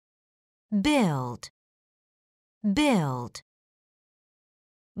build, build.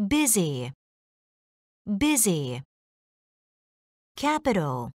 Busy, busy.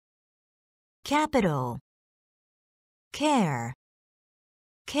 Capital, capital. Care,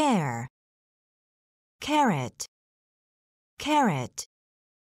 care. Carrot, carrot.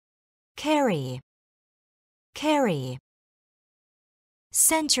 Carry, carry.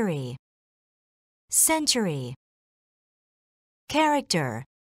 Century, century. Character,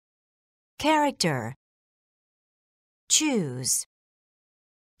 character. Choose,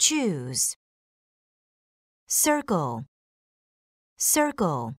 choose. Circle,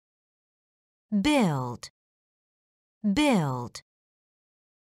 circle. Build, build.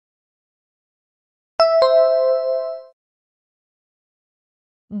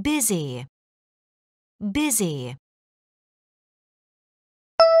 Busy, busy.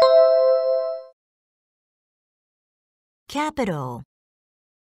 Capital,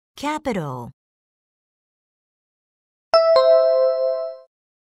 capital.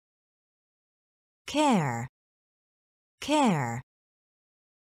 Care, care.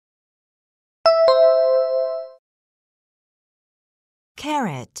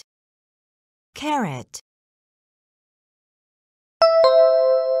 Carrot, carrot.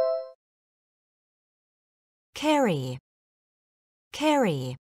 Carry,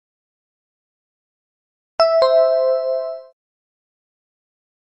 carry.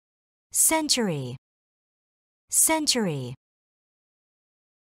 Century, century.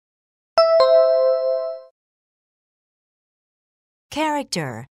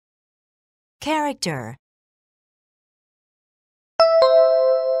 Character, character.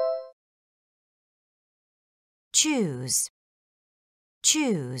 Choose,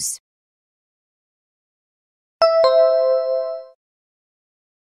 choose.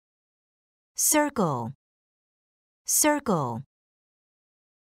 Circle, circle.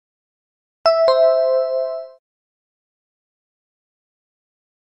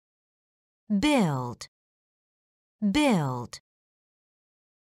 Build, build.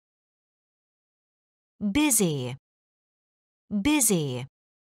 Busy, busy.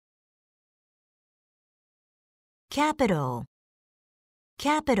 Capital,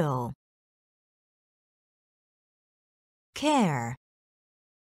 capital. Care,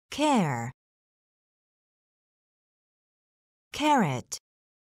 care. Carrot,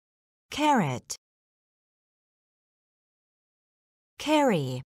 carrot.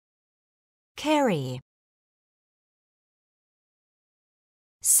 Carry, carry.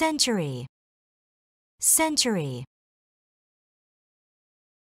 Century, century.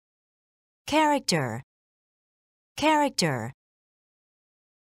 Character, character.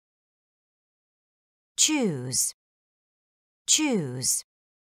 Choose, choose.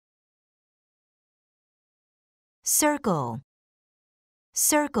 Circle,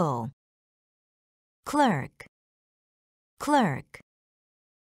 circle. Clerk, clerk.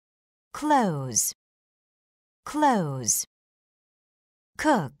 Close, close.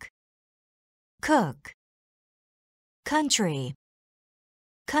 Cook, cook. Country,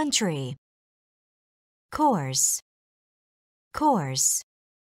 country. Course, course.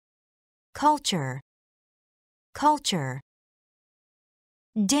 Culture, culture.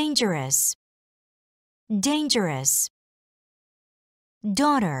 Dangerous, dangerous.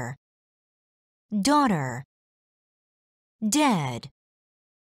 Daughter, daughter. Dead,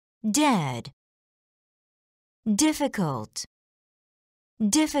 dead. Difficult,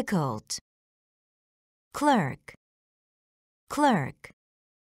 difficult. Clerk, clerk.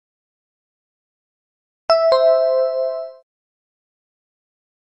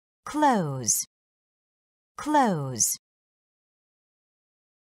 Close, close.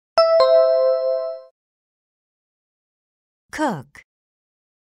 Cook,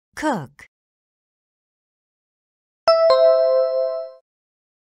 cook.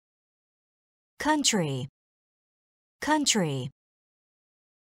 Country, country.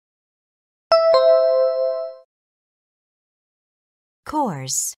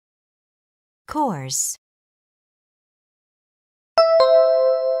 Course, course.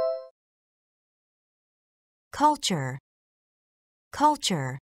 Culture,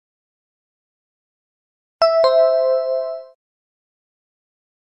 culture.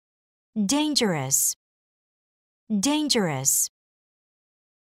 Dangerous, dangerous.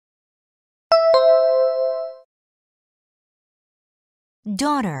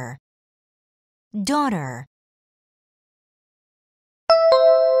 Daughter, daughter.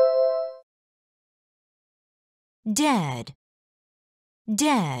 Dead,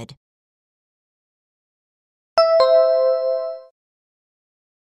 dead.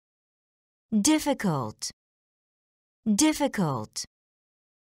 Difficult, difficult.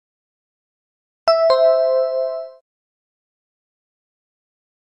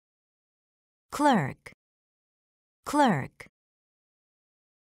 clerk, clerk.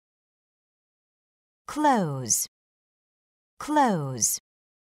 Close, close.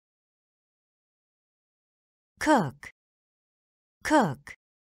 Cook, cook.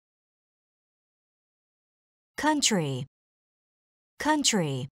 Country,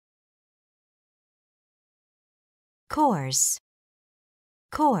 country. Course,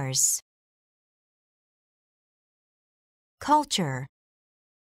 course. Culture,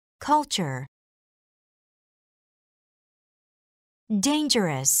 culture.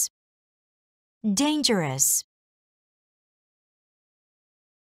 Dangerous, dangerous.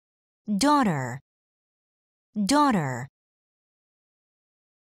 Daughter, daughter.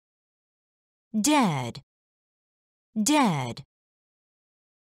 Dead, dead.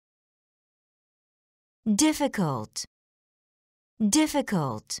 Difficult,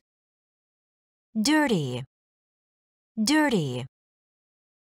 difficult. Dirty, dirty.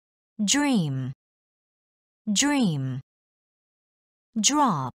 Dream, dream.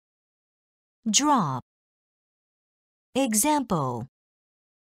 Drop, drop. Example,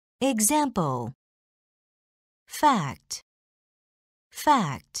 example. Fact,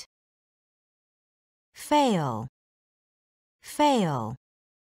 fact. Fail, fail.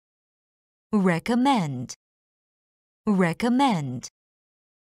 Recommend, recommend.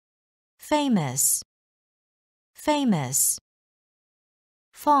 Famous, famous.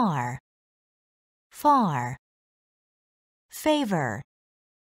 Far, far. Favor,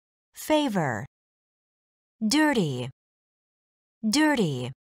 favor. Dirty,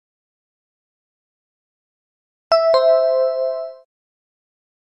 dirty.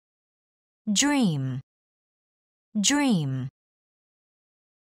 Dream, dream.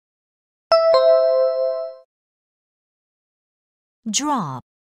 Drop,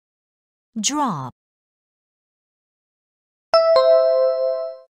 drop.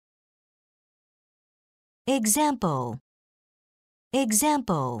 Example,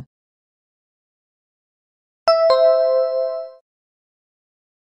 example.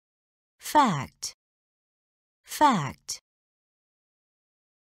 Fact, fact.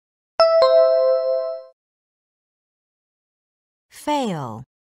 Fail,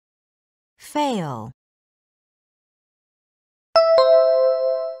 fail.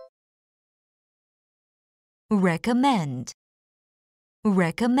 Recommend,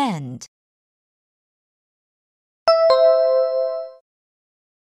 recommend.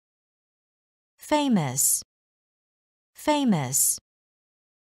 Famous, famous.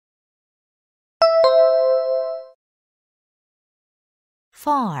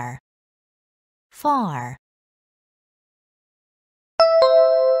 Far, far.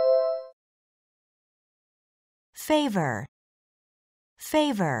 Favor,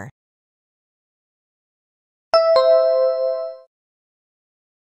 favor.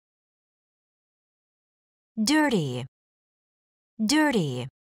 Dirty, dirty.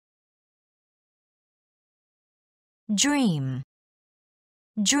 Dream,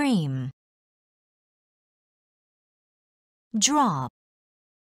 dream. Drop,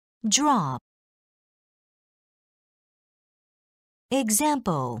 drop.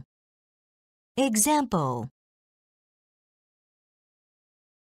 Example, example.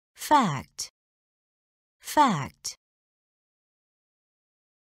 Fact, fact.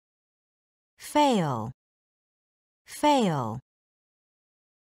 Fail, fail.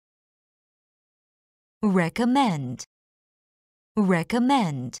 Recommend,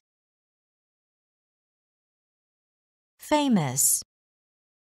 recommend. Famous,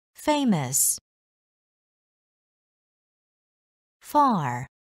 famous. Far,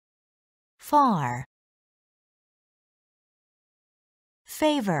 far.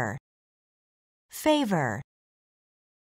 Favor, favor.